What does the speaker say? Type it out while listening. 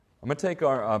I'm going to take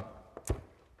our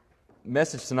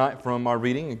message tonight from our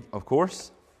reading, of course,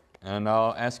 and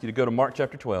I'll ask you to go to Mark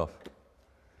chapter 12.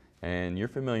 And you're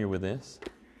familiar with this,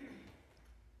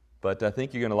 but I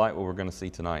think you're going to like what we're going to see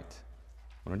tonight.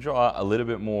 I'm going to draw out a little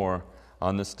bit more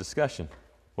on this discussion.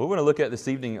 What we're going to look at this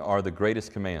evening are the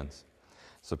greatest commands.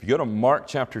 So if you go to Mark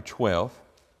chapter 12,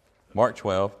 we're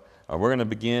going to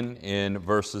begin in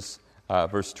verse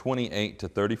 28 to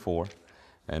 34,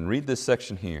 and read this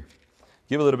section here.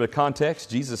 Give a little bit of context.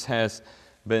 Jesus has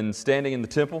been standing in the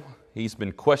temple. He's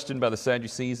been questioned by the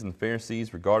Sadducees and the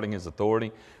Pharisees regarding his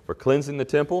authority for cleansing the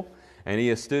temple, and he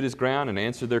has stood his ground and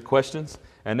answered their questions.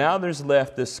 And now there's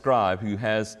left this scribe who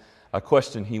has a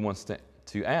question he wants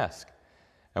to ask.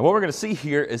 And what we're going to see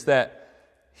here is that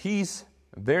he's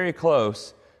very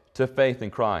close to faith in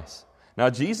Christ. Now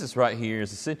Jesus right here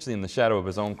is essentially in the shadow of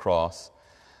his own cross.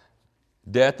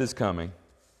 Death is coming.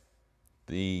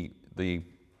 The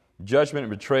judgment and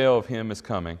betrayal of him is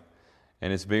coming.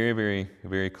 And it's very, very,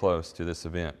 very close to this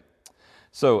event.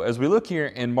 So as we look here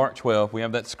in Mark 12, we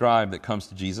have that scribe that comes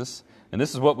to Jesus. And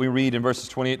this is what we read in verses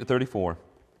 28 to 34.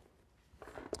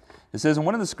 It says, "And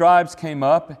one of the scribes came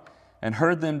up and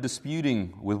heard them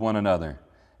disputing with one another,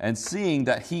 and seeing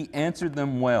that he answered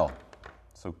them well."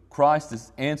 So Christ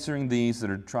is answering these that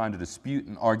are trying to dispute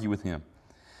and argue with him.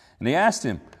 And he asked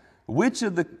him, which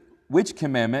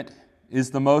commandment is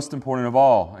the most important of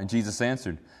all? And Jesus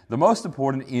answered, "The most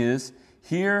important is,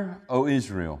 Hear, O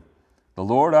Israel, the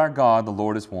Lord our God, the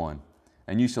Lord is one.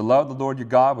 And you shall love the Lord your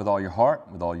God with all your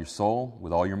heart, with all your soul,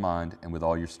 with all your mind, and with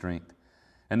all your strength.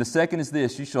 And the second is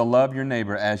this, you shall love your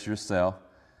neighbor as yourself.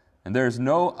 And there is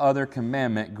no other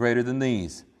commandment greater than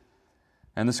these."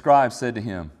 And the scribe said to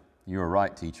him, "You are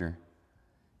right, teacher.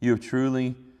 You have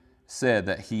truly said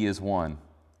that He is one,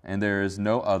 and there is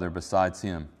no other besides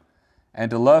Him.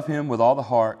 And to love Him with all the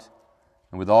heart,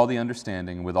 and with all the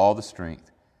understanding, and with all the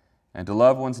strength, and to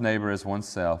love one's neighbor as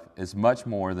oneself is much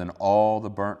more than all the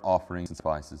burnt offerings and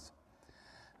spices."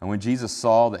 And when Jesus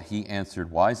saw that he answered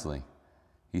wisely,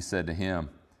 he said to him,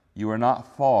 "You are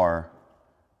not far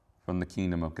from the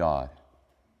kingdom of God."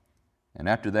 And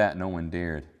after that, no one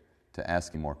dared to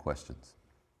ask him more questions.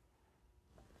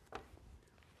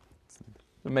 It's an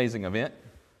amazing event,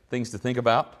 things to think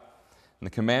about. And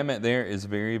the commandment there is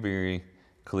very, very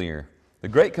clear. The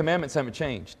great commandments haven't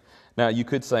changed. Now, you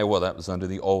could say, well, that was under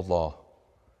the old law.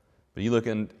 But you look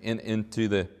into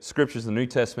the Scriptures of the New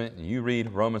Testament, and you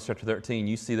read Romans chapter 13,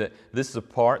 you see that this is a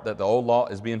part that the old law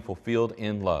is being fulfilled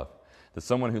in love. That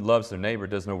someone who loves their neighbor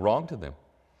does no wrong to them.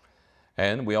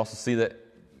 And we also see that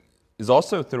is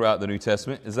also throughout the New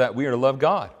Testament, is that we are to love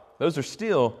God. Those are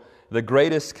still the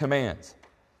greatest commands.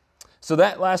 So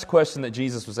that last question that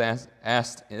Jesus was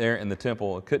asked there in the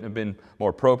temple, it couldn't have been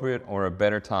more appropriate or a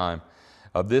better time,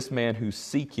 of this man who's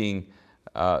seeking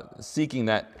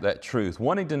that truth,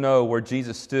 wanting to know where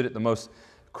Jesus stood at the most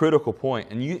critical point.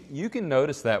 And you can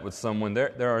notice that with someone.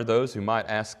 There are those who might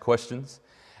ask questions,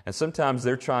 and sometimes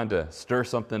they're trying to stir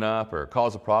something up or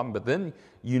cause a problem, but then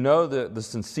you know the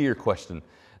sincere question.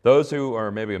 Those who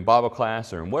are maybe in Bible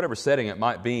class or in whatever setting it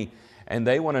might be, and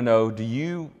they want to know, do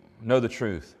you know the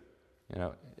truth? You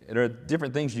know, there are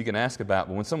different things you can ask about,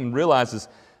 but when someone realizes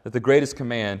that the greatest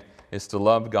command is to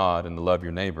love God and to love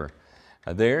your neighbor,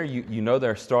 there you know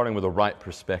they're starting with a right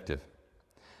perspective.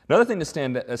 Another thing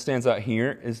that stands out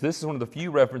here is this is one of the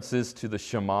few references to the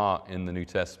Shema in the New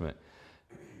Testament.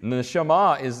 And the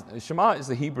Shema is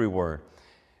the Hebrew word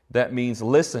that means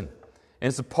listen. And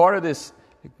it's a part of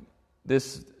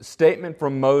this statement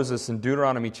from Moses in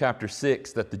Deuteronomy chapter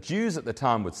 6 that the Jews at the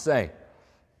time would say.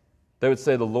 They would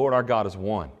say, "The Lord our God is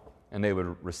one," and they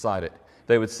would recite it.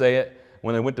 They would say it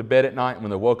when they went to bed at night and when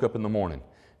they woke up in the morning.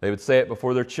 They would say it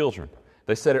before their children.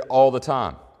 They said it all the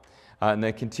time. And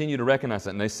they continue to recognize it.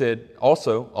 And they said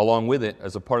also, along with it,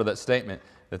 as a part of that statement,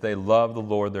 that they love the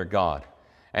Lord their God.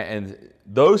 And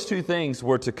those two things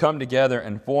were to come together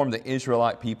and form the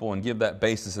Israelite people and give that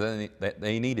basis that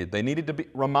they needed. They needed to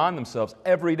remind themselves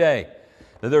every day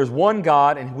that there's one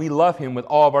God and we love Him with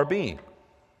all of our being.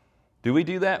 Do we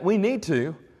do that? We need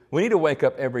to. We need to wake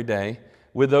up every day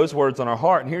with those words on our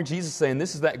heart. And here Jesus is saying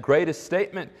this is that greatest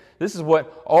statement. This is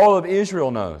what all of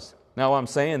Israel knows. Now, while I'm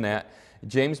saying that,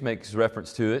 James makes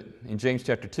reference to it. In James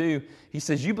chapter 2, he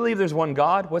says, "You believe there's one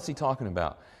God?" What's he talking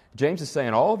about? James is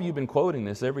saying, all of you have been quoting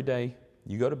this every day.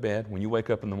 You go to bed, when you wake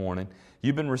up in the morning.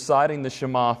 You've been reciting the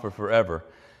Shema for forever.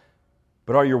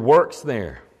 But are your works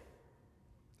there?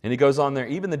 And he goes on there,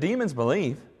 even the demons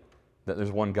believe that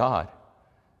there's one God.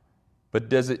 But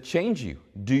does it change you?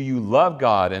 Do you love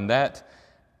God? And that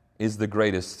is the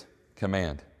greatest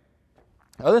command.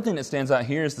 The other thing that stands out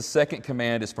here is the second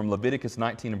command is from Leviticus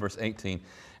 19 and verse 18,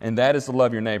 and that is to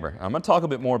love your neighbor. I'm going to talk a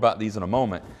bit more about these in a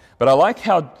moment, but I like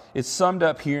how it's summed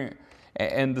up here,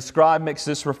 and the scribe makes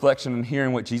this reflection in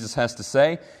hearing what Jesus has to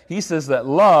say. He says that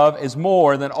love is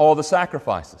more than all the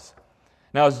sacrifices.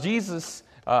 Now, as Jesus,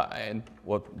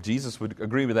 Jesus would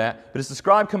agree with that, but is the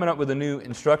scribe coming up with a new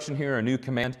instruction here, a new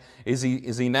command? Is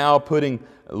he now putting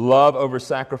love over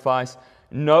sacrifice?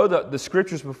 No, the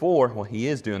scriptures before, well, he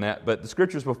is doing that, but the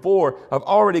scriptures before have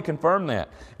already confirmed that.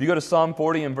 If you go to Psalm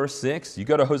 40 and verse 6, you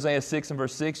go to Hosea 6 and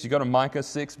verse 6, you go to Micah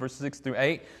 6, verse 6 through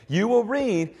 8, you will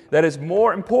read that it's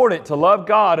more important to love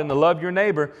God and to love your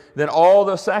neighbor than all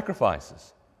those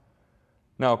sacrifices.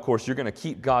 Now, of course, you're going to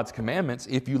keep God's commandments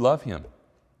if you love Him,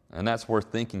 and that's worth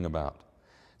thinking about.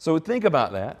 So think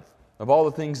about that, of all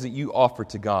the things that you offer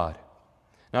to God.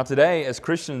 Now, today, as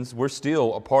Christians, we're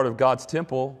still a part of God's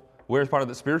temple. We're part of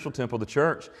the spiritual temple, the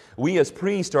church. We as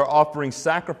priests are offering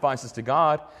sacrifices to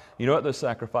God. You know what those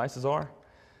sacrifices are?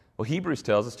 Well, Hebrews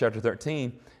tells us, chapter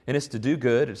 13, and it's to do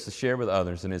good, it's to share with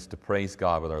others, and it's to praise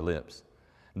God with our lips.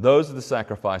 Those are the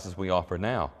sacrifices we offer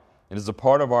now. It is a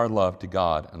part of our love to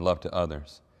God and love to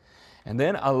others. And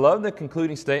then I love the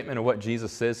concluding statement of what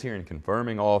Jesus says here in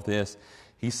confirming all of this.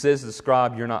 He says to the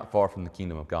scribe, you're not far from the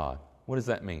kingdom of God. What does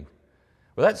that mean?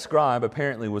 Well, that scribe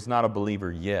apparently was not a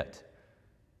believer yet.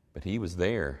 But he was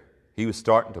there. He was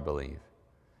starting to believe.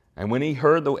 And when he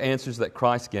heard the answers that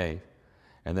Christ gave,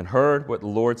 and then heard what the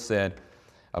Lord said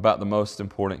about the most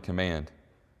important command,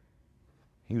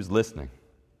 he was listening.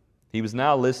 He was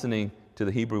now listening to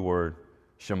the Hebrew word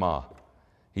Shema.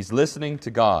 He's listening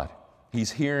to God.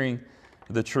 He's hearing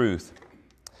the truth.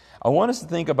 I want us to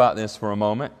think about this for a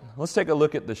moment. Let's take a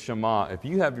look at the Shema. If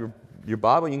you have your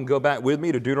Bible, you can go back with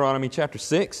me to Deuteronomy chapter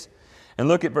 6. And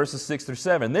look at verses 6 through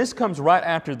 7. This comes right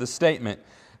after the statement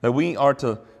that we are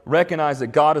to recognize that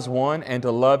God is one and to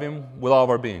love Him with all of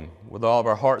our being, with all of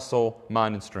our heart, soul,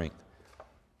 mind, and strength.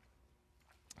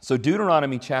 So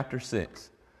Deuteronomy chapter 6.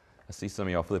 I see some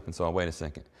of y'all flipping, so I'll wait a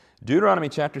second. Deuteronomy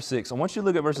chapter 6. I want you to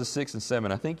look at verses 6 and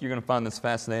 7. I think you're going to find this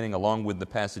fascinating along with the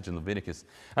passage in Leviticus.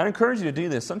 I'd encourage you to do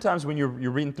this. Sometimes when you're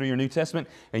reading through your New Testament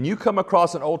and you come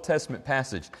across an Old Testament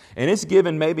passage and it's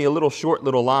given maybe a little short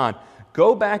little line,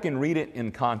 go back and read it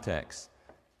in context.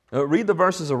 Read the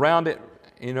verses around it.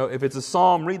 You know, if it's a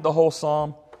psalm, read the whole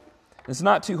psalm. It's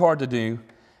not too hard to do,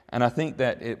 and I think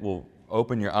that it will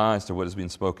open your eyes to what is being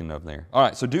spoken of there. All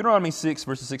right, so Deuteronomy 6,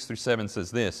 verses 6 through 7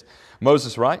 says this.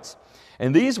 Moses writes,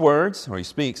 and these words, or he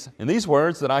speaks, and these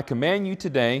words that I command you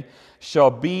today shall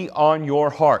be on your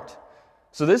heart.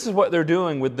 So this is what they're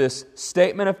doing with this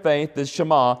statement of faith, this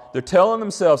Shema. They're telling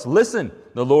themselves, listen,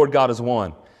 the Lord God is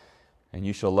one. And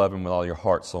you shall love Him with all your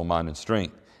heart, soul, mind, and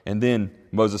strength. And then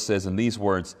Moses says, and these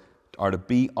words are to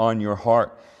be on your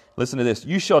heart. Listen to this.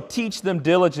 You shall teach them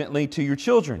diligently to your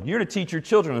children. You're to teach your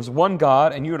children as one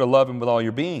God, and you're to love Him with all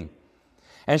your being.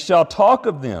 And shall talk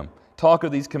of them. Talk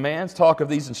of these commands, talk of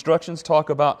these instructions,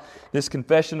 talk about this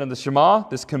confession of the Shema,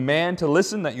 this command to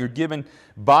listen that you're given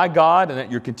by God and that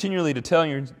you're continually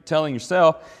telling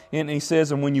yourself. And he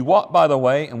says, and when you walk by the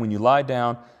way, and when you lie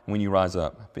down, and when you rise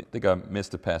up. I think I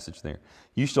missed a passage there.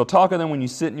 You shall talk of them when you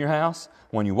sit in your house,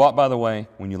 when you walk by the way,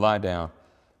 when you lie down,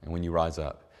 and when you rise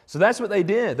up. So that's what they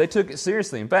did. They took it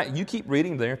seriously. In fact, you keep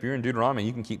reading there. If you're in Deuteronomy,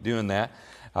 you can keep doing that.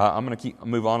 I'm going to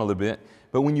move on a little bit.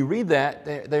 But when you read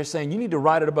that, they're saying you need to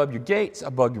write it above your gates,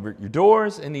 above your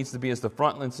doors. It needs to be as the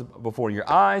frontlets before your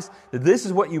eyes. That this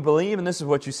is what you believe and this is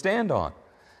what you stand on.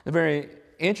 It's very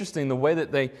interesting the way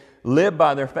that they live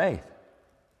by their faith.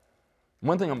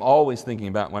 One thing I'm always thinking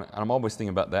about when I'm always thinking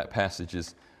about that passage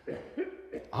is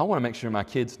I want to make sure my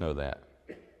kids know that.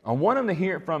 I want them to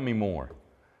hear it from me more.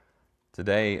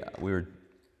 Today we were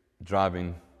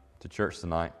driving to church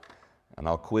tonight, and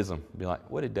I'll quiz them. Be like,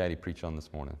 "What did Daddy preach on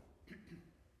this morning?"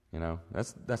 You know,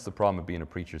 that's the problem of being a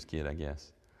preacher's kid, I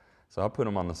guess. So I'll put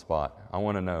them on the spot. I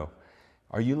want to know,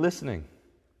 are you listening?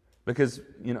 Because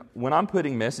when I'm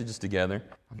putting messages together,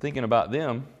 I'm thinking about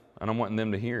them, and I'm wanting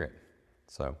them to hear it.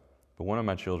 So. But one of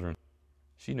my children,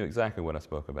 she knew exactly what I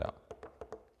spoke about.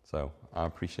 So I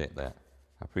appreciate that.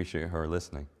 I appreciate her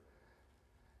listening.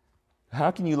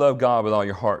 How can you love God with all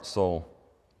your heart, soul,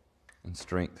 and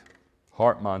strength?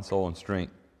 Heart, mind, soul, and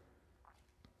strength.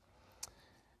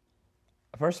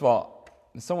 First of all,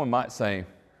 someone might say,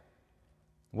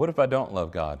 what if I don't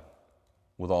love God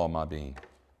with all my being?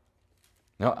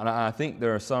 Now, and I think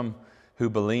there are some who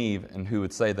believe and who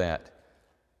would say that.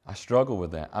 I struggle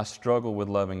with that. I struggle with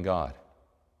loving God.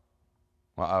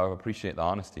 Well, I appreciate the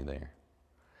honesty there.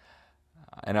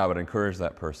 And I would encourage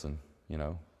that person,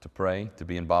 to pray, to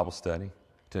be in Bible study,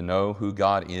 to know who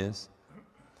God is.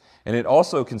 And it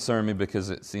also concerned me because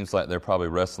it seems like they're probably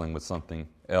wrestling with something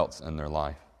else in their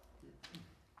life.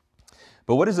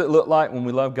 But what does it look like when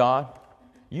we love God?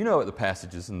 You know what the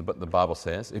passages in the Bible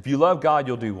says. If you love God,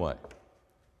 you'll do what?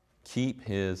 Keep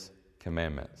His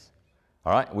commandments.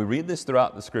 All right, we read this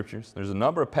throughout the Scriptures. There's a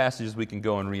number of passages we can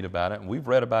go and read about it, and we've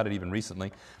read about it even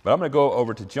recently. But I'm going to go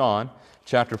over to John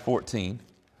chapter 14.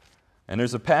 And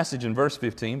there's a passage in verse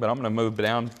 15, but I'm going to move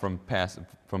down from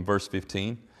verse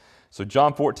 15. So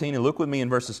John 14, and look with me in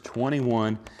verses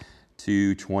 21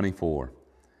 to 24.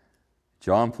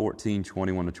 John 14,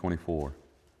 21 to 24.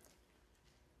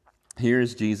 Here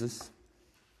is Jesus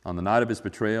on the night of His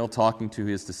betrayal talking to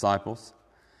His disciples.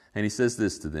 And He says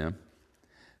this to them: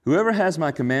 "Whoever has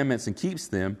my commandments and keeps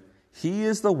them, he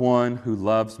is the one who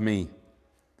loves me.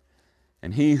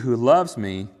 And he who loves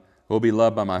me will be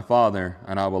loved by my Father,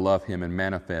 and I will love him and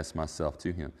manifest myself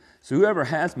to him." So whoever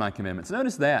has my commandments,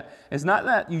 notice that. It's not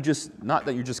that you're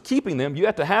just keeping them. You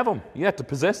have to have them. You have to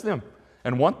possess them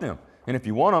and want them. And if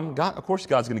you want them, God, of course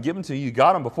God's going to give them to you. You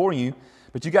got them before you,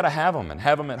 but you got to have them and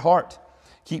have them at heart.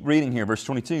 Keep reading here, verse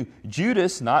 22.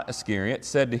 "Judas, not Iscariot,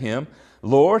 said to Him,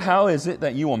 'Lord, how is it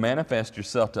that you will manifest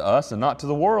yourself to us and not to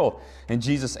the world?' And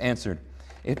Jesus answered,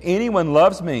 'If anyone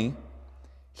loves me,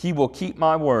 he will keep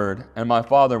my word, and my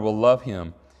Father will love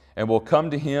him, and will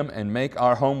come to him and make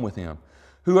our home with him.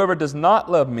 Whoever does not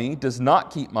love me does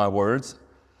not keep my words,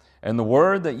 and the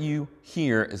word that you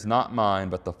hear is not mine,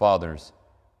 but the Father's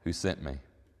who sent me.'"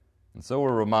 And so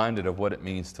we're reminded of what it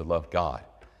means to love God.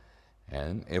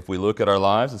 And if we look at our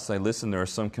lives and say, listen, there are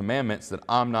some commandments that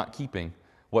I'm not keeping,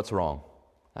 what's wrong?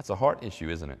 That's a heart issue,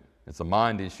 isn't it? It's a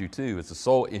mind issue too. It's a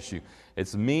soul issue.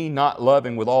 It's me not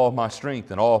loving with all of my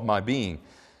strength and all of my being.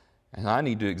 And I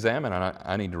need to examine,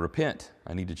 I need to repent.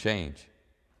 I need to change.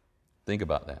 Think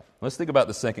about that. Let's think about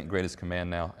the second greatest command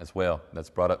now as well. That's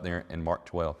brought up there in Mark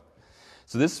 12.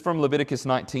 So this is from Leviticus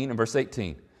 19 and verse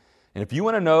 18. And if you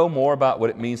want to know more about what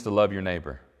it means to love your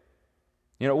neighbor,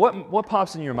 you know, what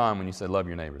pops in your mind when you say love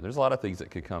your neighbor? There's a lot of things that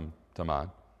could come to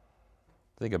mind.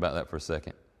 Think about that for a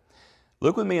second.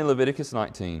 Look with me in Leviticus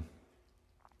 19.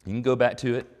 You can go back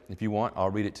to it if you want. I'll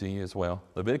read it to you as well.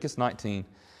 Leviticus 19,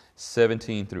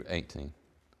 17 through 18.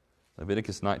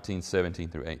 Leviticus 19, 17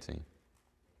 through 18.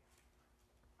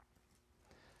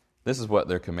 This is what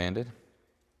they're commanded.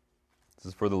 This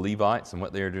is for the Levites and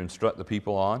what they are to instruct the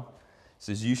people on. It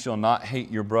says, "You shall not hate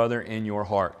your brother in your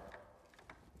heart."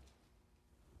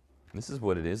 This is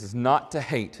what it is. It's not to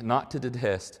hate, not to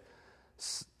detest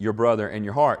your brother in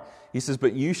your heart. He says,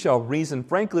 "But you shall reason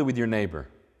frankly with your neighbor."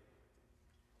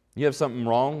 You have something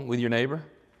wrong with your neighbor?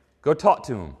 Go talk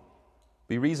to him.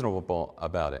 Be reasonable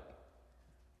about it.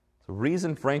 So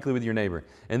reason frankly with your neighbor.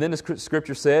 And then the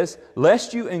Scripture says,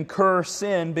 "Lest you incur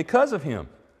sin because of him."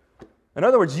 In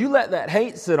other words, you let that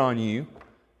hate sit on you,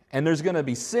 and there's going to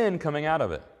be sin coming out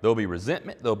of it. There'll be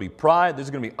resentment, there'll be pride, there's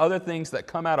going to be other things that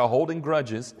come out of holding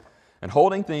grudges and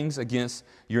holding things against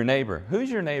your neighbor.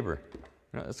 Who's your neighbor?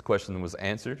 You know, that's a question that was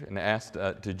answered and asked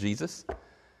to Jesus.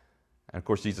 And of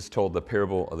course, Jesus told the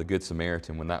parable of the Good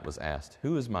Samaritan when that was asked.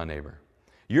 Who is my neighbor?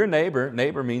 Your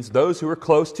neighbor means those who are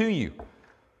close to you.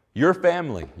 Your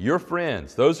family, your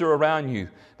friends, those who are around you,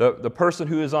 the person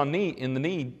who is in need in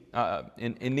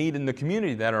the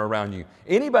community that are around you.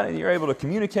 Anybody that you're able to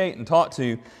communicate and talk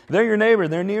to, they're your neighbor,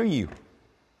 they're near you.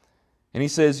 And he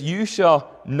says, "You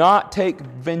shall not take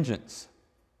vengeance."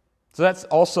 So that's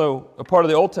also a part of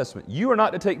the Old Testament. You are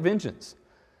not to take vengeance.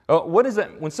 What is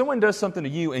that? When someone does something to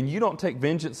you and you don't take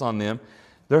vengeance on them,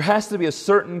 there has to be a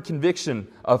certain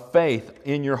conviction of faith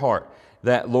in your heart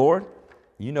that, Lord,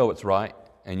 you know what's right,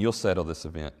 and you'll settle this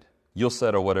event. You'll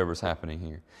settle whatever's happening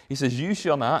here. He says, "You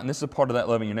shall not," and this is a part of that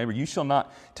loving your neighbor, "you shall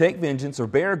not take vengeance or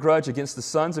bear a grudge against the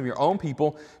sons of your own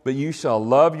people, but you shall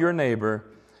love your neighbor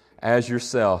as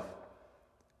yourself."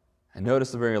 And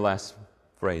notice the very last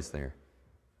phrase there.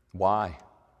 Why?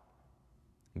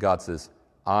 God says,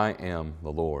 "I am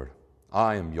the Lord.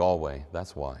 I am Yahweh."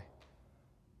 That's why.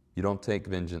 You don't take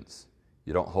vengeance.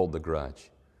 You don't hold the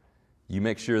grudge. You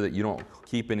make sure that you don't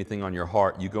keep anything on your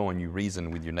heart. You go and you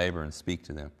reason with your neighbor and speak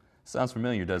to them. Sounds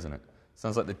familiar, doesn't it?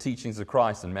 Sounds like the teachings of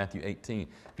Christ in Matthew 18.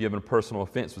 If you have a personal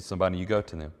offense with somebody, you go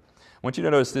to them. I want you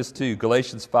to notice this too.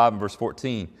 Galatians 5 and verse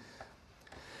 14.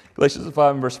 Galatians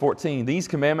 5 and verse 14. "These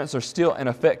commandments are still in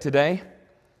effect today,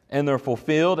 and they're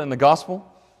fulfilled in the gospel."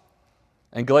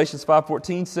 And Galatians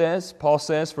 5:14 says, Paul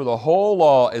says, "For the whole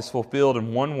law is fulfilled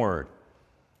in one word.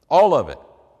 All of it.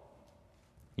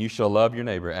 You shall love your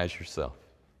neighbor as yourself."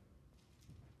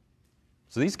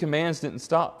 So these commands didn't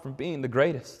stop from being the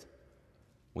greatest.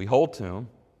 We hold to them.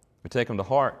 We take them to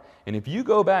heart. And if you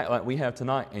go back like we have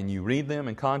tonight and you read them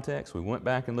in context, we went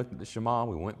back and looked at the Shema,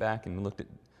 we went back and looked at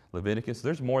Leviticus,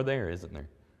 there's more there, isn't there?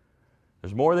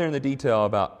 There's more there in the detail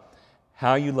about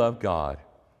how you love God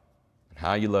and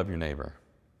how you love your neighbor.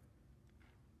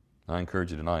 I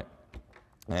encourage you tonight,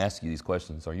 I ask you these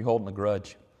questions. Are you holding a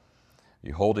grudge? Are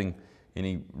you holding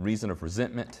any reason of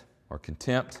resentment or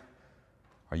contempt?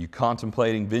 Are you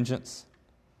contemplating vengeance?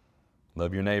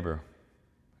 Love your neighbor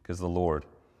because the Lord,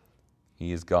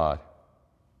 He is God.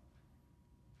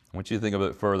 I want you to think a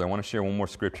bit further. I want to share one more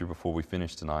scripture before we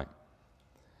finish tonight.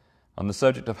 On the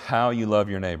subject of how you love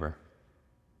your neighbor,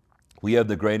 we have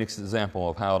the greatest example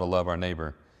of how to love our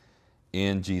neighbor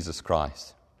in Jesus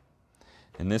Christ.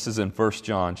 And this is in 1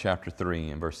 John chapter 3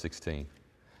 and verse 16.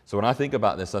 So when I think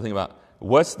about this, I think about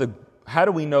how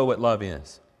do we know what love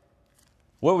is?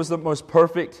 What was the most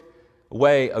perfect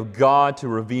way of God to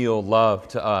reveal love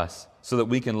to us so that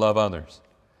we can love others?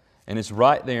 And it's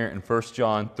right there in 1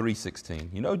 John 3:16.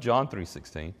 You know John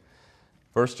 3:16.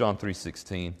 1 John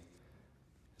 3:16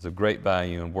 is of great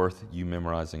value and worth you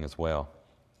memorizing as well.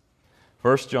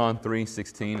 1 John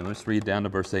 3:16, and let's read down to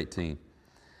verse 18.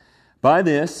 By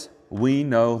this we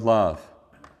know love.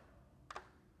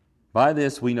 By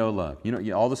this we know love. You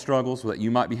know, all the struggles that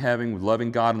you might be having with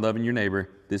loving God and loving your neighbor,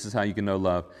 this is how you can know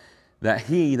love. That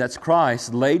He, that's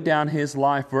Christ, laid down His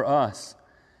life for us,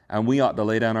 and we ought to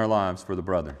lay down our lives for the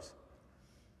brothers.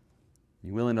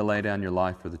 You willing to lay down your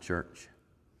life for the church?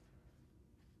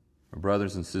 For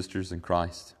brothers and sisters in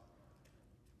Christ?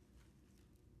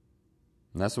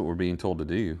 And that's what we're being told to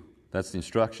do. That's the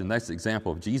instruction. That's the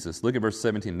example of Jesus. Look at verse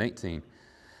 17 and 18.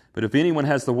 But if anyone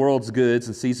has the world's goods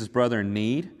and sees his brother in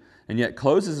need, and yet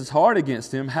closes his heart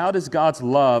against him, how does God's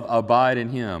love abide in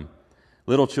him?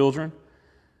 Little children,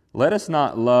 let us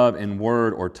not love in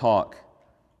word or talk,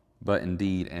 but in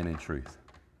deed and in truth.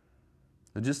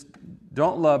 So just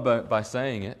don't love by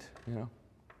saying it. You know,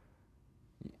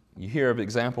 you hear of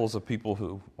examples of people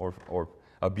who, or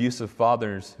abusive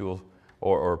fathers who will,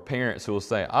 or parents who will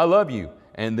say, "I love you,"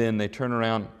 and then they turn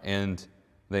around and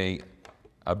they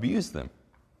abuse them.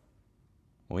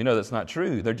 Well, we know that's not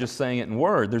true. They're just saying it in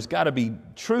word. There's got to be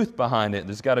truth behind it.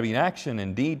 There's got to be an action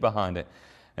and deed behind it.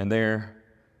 And there,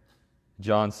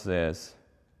 John says,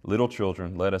 little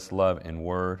children, let us love in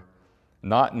word,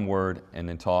 not in word and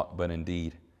in talk, but in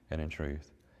deed and in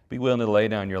truth. Be willing to lay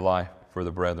down your life for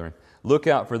the brethren. Look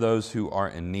out for those who are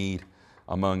in need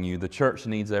among you. The church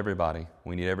needs everybody.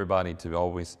 We need everybody to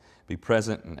always be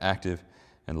present and active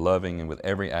and loving and with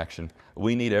every action.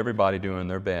 We need everybody doing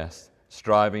their best,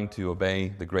 striving to obey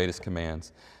the greatest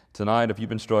commands. Tonight, if you've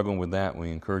been struggling with that,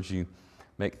 we encourage you,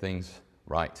 make things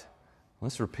right.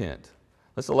 Let's repent.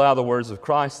 Let's allow the words of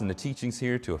Christ and the teachings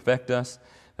here to affect us,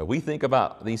 that we think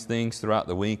about these things throughout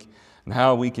the week and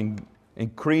how we can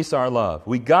increase our love.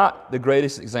 We got the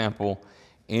greatest example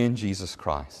in Jesus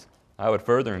Christ. I would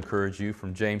further encourage you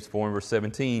from James 4 and verse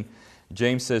 17.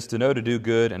 James says, to know to do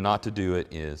good and not to do it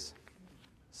is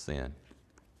sin.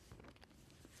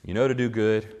 You know to do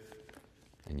good,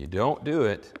 and you don't do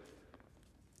it,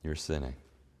 you're sinning.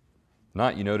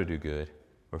 Not you know to do good.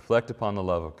 Reflect upon the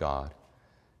love of God.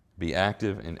 Be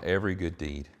active in every good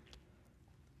deed.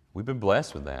 We've been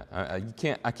blessed with that. I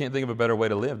can't think of a better way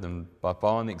to live than by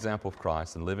following the example of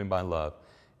Christ and living by love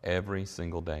every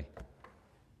single day.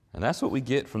 And that's what we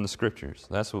get from the Scriptures.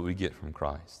 That's what we get from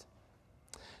Christ.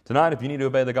 Tonight, if you need to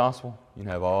obey the gospel, you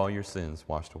can have all your sins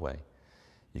washed away.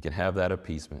 You can have that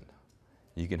appeasement.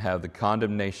 You can have the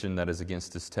condemnation that is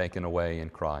against us taken away in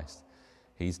Christ.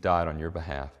 He's died on your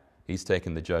behalf. He's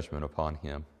taken the judgment upon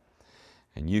Him.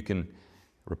 And you can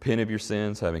repent of your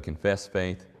sins, having confessed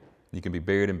faith. You can be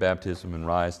buried in baptism and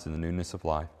rise to the newness of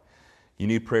life. You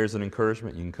need prayers and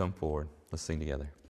encouragement, you can come forward. Let's sing together.